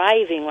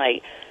driving,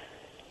 like,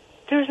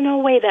 there's no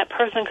way that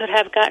person could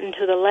have gotten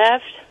to the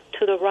left,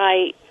 to the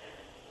right,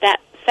 that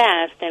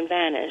fast and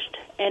vanished.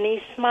 And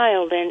he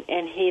smiled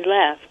and he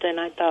left. And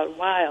I thought,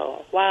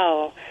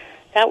 wow,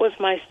 that was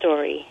my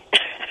story.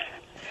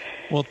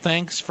 Well,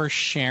 thanks for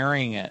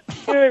sharing it.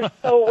 You're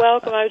so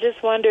welcome. I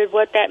just wondered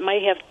what that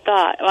might have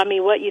thought. I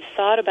mean, what you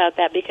thought about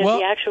that, because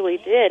he actually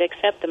did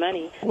accept the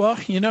money. Well,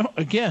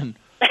 again,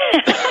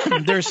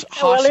 there's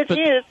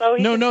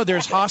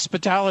there's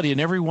hospitality,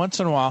 and every once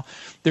in a while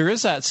there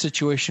is that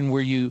situation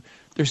where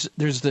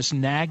there's this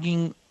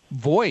nagging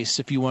voice,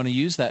 if you want to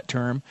use that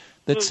term,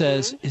 that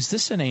says, is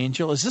this an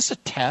angel? Is this a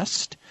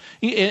test?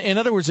 In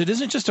other words, it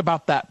isn't just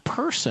about that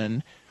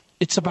person.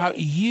 It's about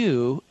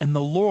you and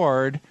the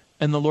Lord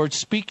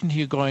speaking to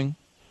you going,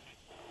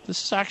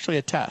 this is actually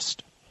a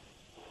test.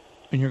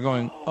 And you're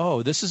going,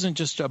 oh, this isn't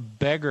just a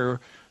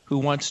beggar who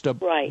wants to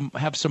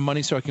have some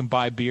money so I can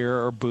buy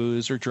beer or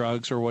booze or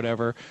drugs or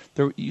whatever.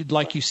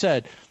 Like you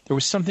said, there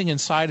was something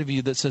inside of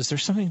you that says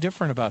there's something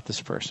different about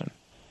this person.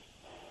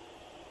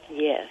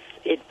 Yes,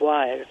 it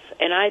was.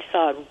 And I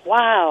thought,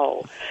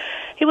 wow.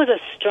 He was a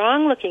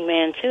strong-looking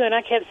man, too, and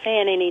I kept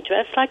saying, and he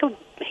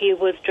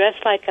was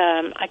dressed like,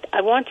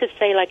 I want to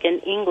say like an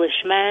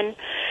Englishman,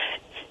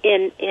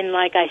 in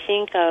like, I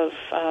think of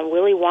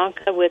Willy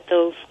Wonka with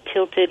those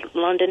tilted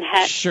London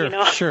hats. Sure.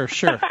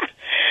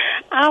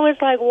 I was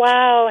like,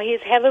 wow, he's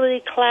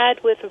heavily clad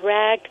with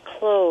ragged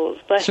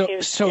clothes. But so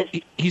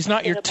he's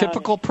not your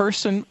typical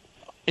person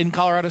in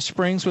Colorado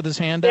Springs with his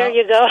hand out? There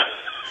you go.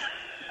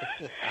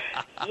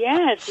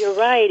 Yes, you're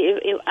right.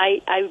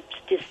 I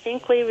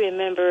distinctly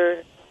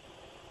remember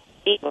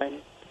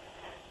England.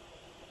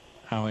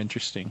 How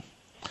interesting.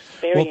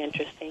 Very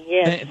interesting,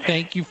 yes.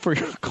 Thank you for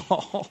your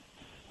call.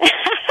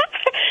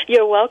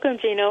 You're welcome,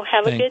 Gino.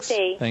 Have a good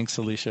day. Thanks,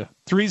 Alicia.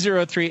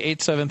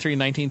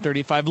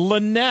 303-873-1935.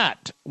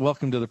 Lynette,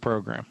 welcome to the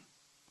program.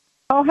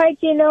 Oh, hi,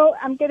 Gino.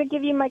 I'm going to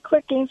give you my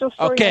quick angel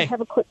story. Okay. I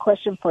have a quick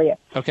question for you.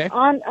 Okay.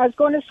 I was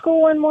going to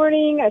school one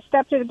morning. I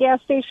stopped at a gas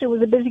station. It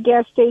was a busy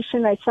gas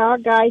station. I saw a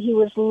guy. He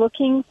was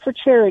looking for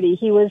charity.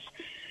 He was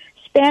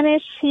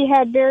Spanish. He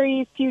had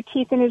very few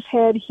teeth in his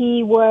head.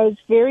 He was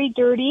very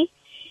dirty.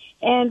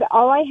 And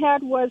all I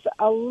had was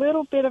a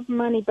little bit of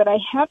money, but I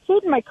had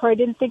food in my car. I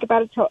didn't think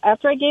about it until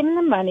after I gave him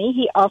the money.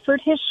 He offered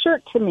his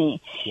shirt to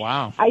me.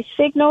 Wow. I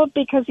signaled,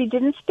 because he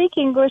didn't speak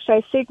English,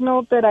 I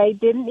signaled that I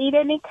didn't need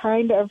any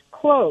kind of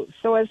clothes.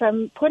 So as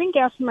I'm putting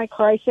gas in my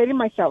car, I say to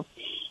myself,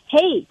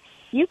 hey,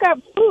 you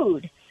got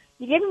food.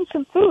 You give him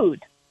some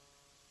food.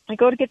 I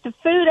go to get the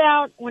food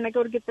out. When I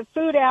go to get the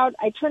food out,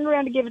 I turn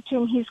around to give it to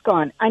him. He's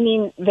gone. I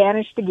mean,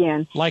 vanished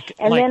again.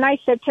 Then I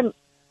said to him,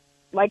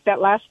 like that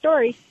last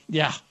story.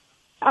 Yeah.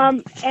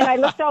 And I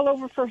looked all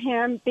over for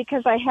him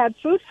because I had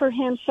food for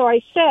him. So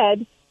I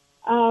said,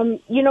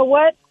 you know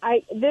what?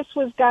 This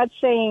was God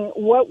saying,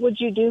 what would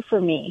you do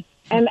for me?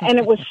 And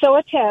it was so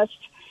a test.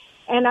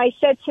 And I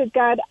said to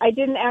God, I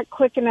didn't act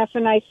quick enough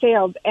and I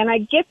failed. And I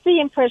get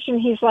the impression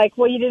he's like,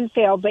 well, you didn't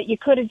fail, but you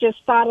could have just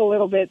thought a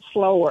little bit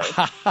slower.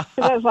 Because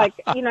I was like,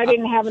 I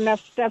didn't have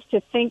enough stuff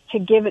to think to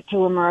give it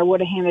to him, or I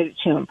would have handed it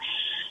to him.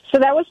 So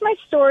that was my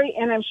story,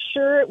 and I'm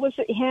sure it was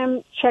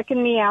him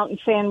checking me out and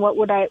saying, what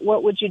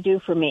would you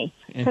do for me?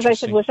 Because I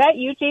said, was that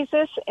you,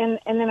 Jesus? And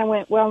then I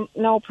went, well,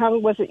 no, probably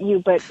wasn't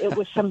you, but it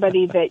was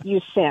somebody that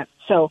you sent.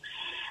 So,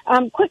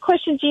 quick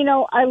question,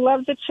 Gino. I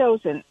love The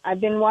Chosen.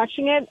 I've been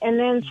watching it, and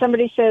then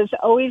somebody says,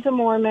 oh, he's a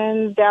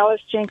Mormon, Dallas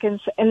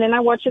Jenkins, and then I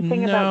watch a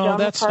thing about John MacArthur. No,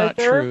 that's not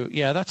true.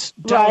 Yeah, that's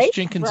Dallas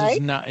Jenkins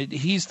is not.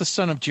 He's the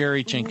son of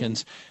Jerry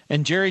Jenkins,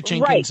 and Jerry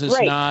Jenkins is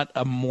not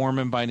a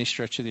Mormon by any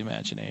stretch of the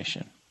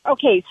imagination.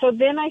 Okay, so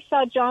then I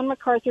saw John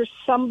MacArthur.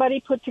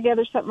 Somebody put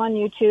together something on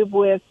YouTube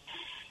with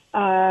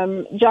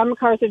John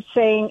MacArthur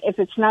saying, if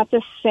it's not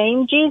the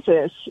same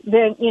Jesus,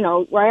 then,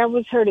 I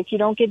always heard if you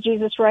don't get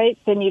Jesus right,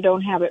 then you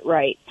don't have it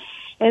right.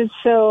 And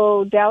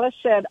so Dallas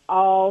said,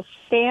 I'll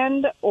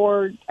stand,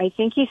 or I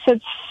think he said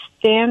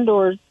stand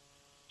or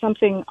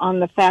something on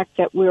the fact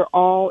that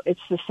it's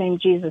the same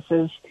Jesus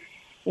as,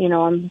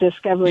 I'm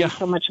discovering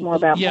so much more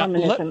about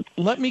Mormonism.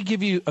 Let me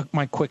give you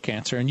my quick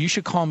answer, and you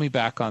should call me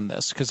back on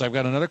this because I've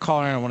got another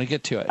caller and I want to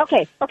get to it.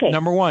 Okay.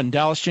 Number one,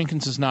 Dallas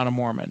Jenkins is not a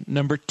Mormon.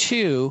 Number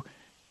two,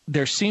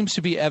 there seems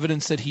to be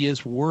evidence that he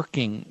is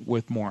working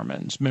with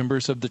Mormons,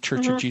 members of the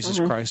Church of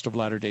Jesus Christ of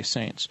Latter-day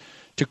Saints,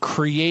 to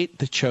create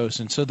The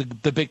Chosen. So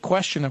the big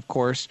question, of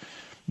course,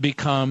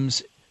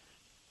 becomes,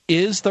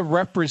 is the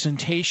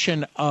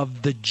representation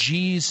of the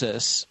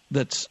Jesus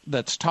that's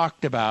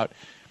talked about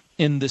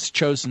in this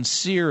Chosen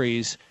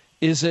series,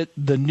 is it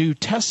the New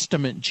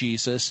Testament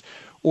Jesus,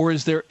 or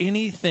is there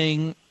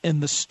anything in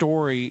the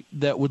story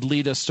that would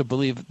lead us to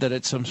believe that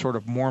it's some sort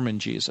of Mormon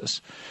Jesus?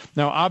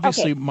 Now,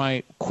 obviously,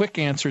 my quick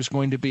answer is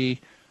going to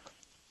be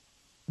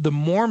the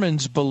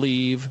Mormons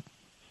believe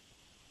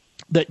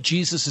that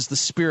Jesus is the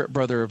spirit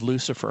brother of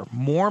Lucifer.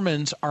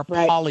 Mormons are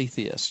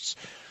polytheists.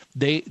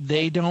 They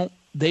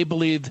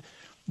believe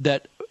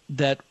that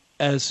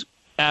as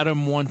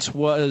Adam once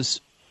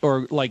was,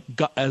 or like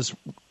as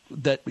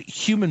that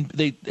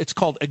it's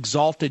called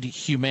exalted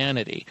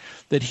humanity,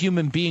 that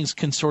human beings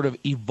can sort of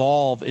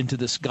evolve into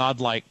this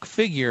godlike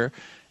figure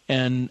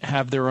and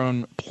have their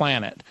own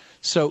planet.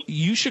 So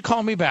you should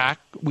call me back.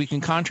 We can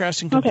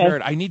contrast and compare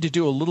it. I need to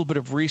do a little bit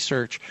of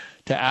research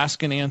to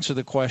ask and answer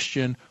the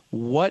question,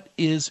 what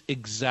is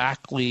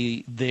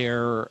exactly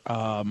their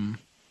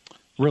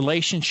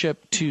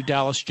relationship to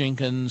Dallas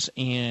Jenkins,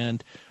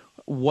 and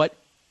what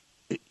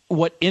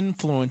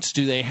influence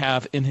do they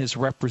have in his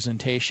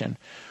representation?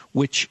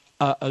 Which,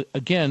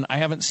 again, I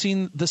haven't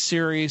seen the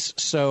series,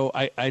 so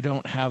I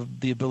don't have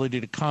the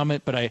ability to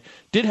comment, but I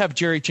did have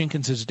Jerry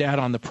Jenkins' dad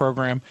on the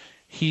program.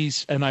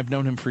 And I've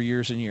known him for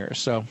years and years.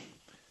 So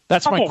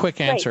that's my quick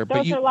answer.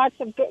 Those are lots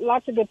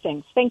of good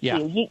things. Thank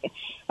you.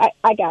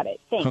 I got it.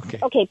 Thanks.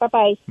 Okay,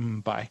 bye-bye.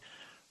 Bye.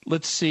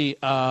 Let's see.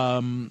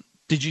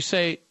 Did you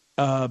say,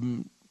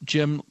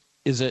 Jim,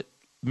 is it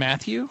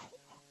Matthew?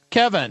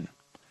 Kevin.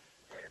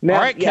 All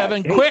right,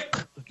 Kevin, quick.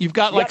 You've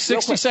got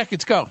 60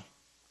 seconds. Go.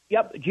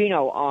 Yep,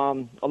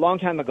 Gino, a long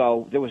time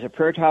ago, there was a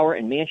prayer tower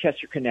in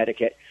Manchester,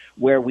 Connecticut,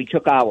 where we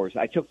took hours.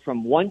 I took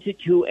from 1 to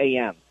 2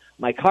 a.m.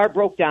 My car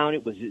broke down.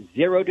 It was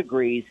 0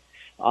 degrees.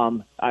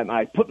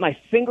 I put my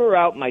finger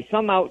out, my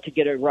thumb out to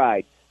get a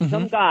ride.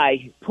 Some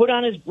guy put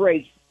on his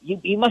brakes.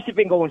 He must have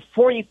been going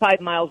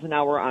 45 miles an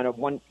hour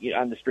on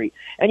the street.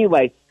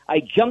 Anyway,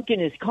 I jumped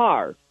in his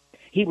car.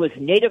 He was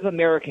Native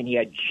American. He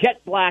had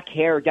jet black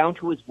hair down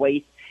to his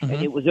waist, and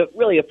it was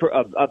really a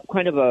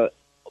kind of a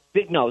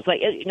big nose,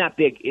 like not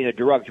big in a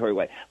derogatory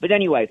way. But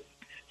anyway,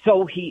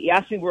 so he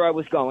asked me where I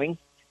was going,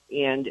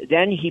 and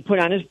then he put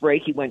on his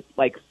brake. He went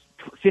like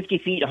 50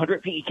 feet,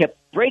 100 feet. He kept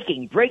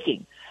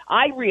braking.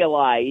 I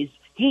realized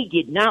he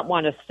did not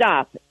want to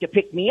stop to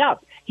pick me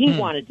up. He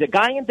wanted the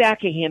guy in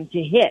back of him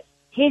to hit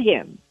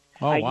him.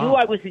 I knew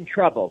I was in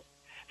trouble.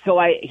 So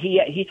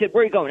he said,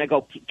 where are you going? I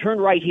go, turn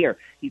right here.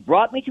 He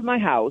brought me to my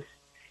house.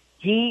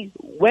 He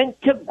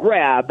went to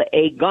grab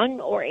a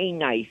gun or a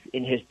knife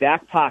in his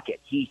back pocket.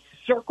 He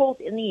circled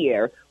in the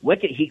air.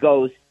 He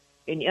goes,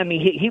 and I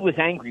mean, he was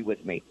angry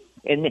with me.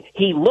 And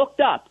he looked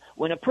up.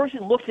 When a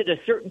person looks at a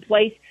certain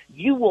place,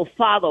 you will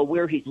follow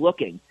where he's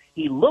looking.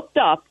 He looked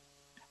up.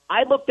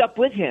 I looked up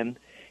with him,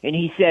 and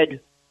he said,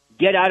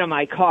 get out of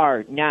my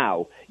car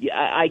now.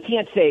 I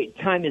can't say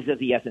time is of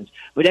the essence.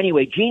 But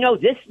anyway, Gino,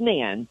 this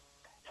man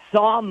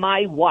saw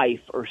my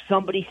wife or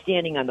somebody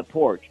standing on the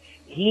porch.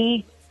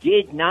 He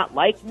did not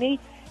like me.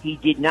 He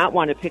did not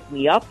want to pick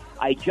me up.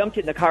 I jumped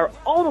in the car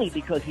only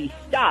because he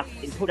stopped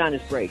and put on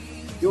his brakes.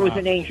 There was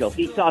an angel.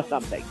 He saw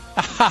something.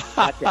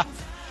 That's it.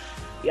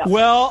 Yep.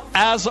 Well,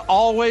 as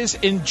always,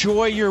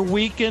 enjoy your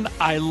weekend.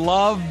 I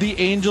love the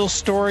angel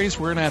stories.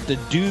 We're going to have to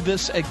do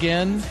this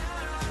again.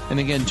 And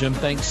again, Jim,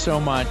 thanks so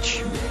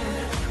much.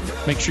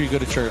 Make sure you go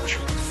to church.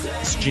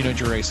 It's Gino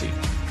Geraci.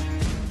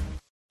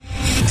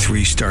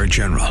 3-star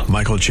general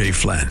Michael J.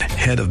 Flynn,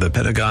 head of the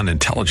Pentagon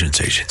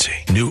Intelligence Agency,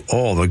 knew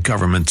all the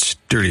government's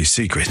dirty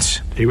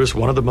secrets. He was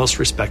one of the most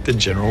respected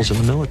generals in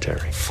the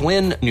military.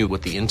 Flynn knew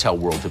what the intel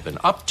world had been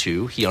up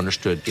to. He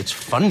understood its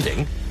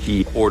funding.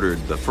 He ordered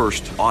the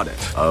first audit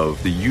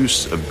of the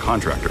use of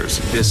contractors.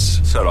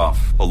 This set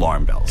off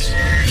alarm bells.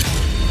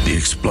 The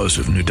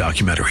explosive new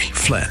documentary,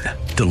 Flynn,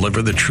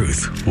 Deliver the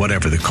Truth,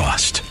 Whatever the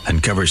Cost,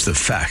 uncovers the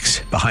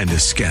facts behind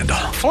this scandal.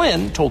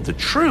 Flynn told the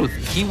truth.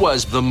 He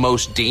was the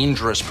most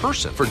dangerous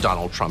person for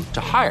Donald Trump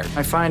to hire.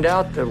 I find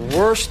out the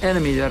worst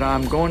enemy that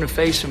I'm going to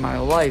face in my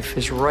life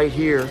is right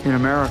here in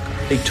America.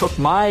 They took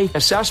my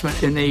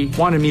assessment and they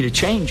wanted me to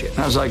change it. And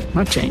I was like, I'm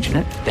not changing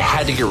it. They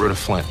had to get rid of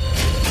Flynn.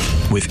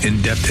 With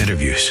in-depth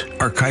interviews,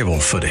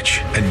 archival footage,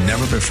 and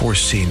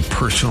never-before-seen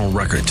personal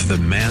records of the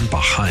man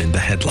behind the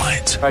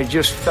headlines. I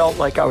just felt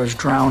like I was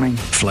drowning.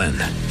 Flynn,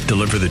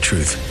 Deliver the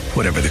Truth,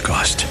 Whatever the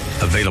Cost.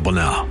 Available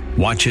now.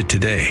 Watch it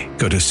today.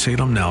 Go to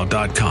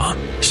salemnow.com.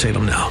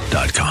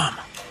 salemnow.com.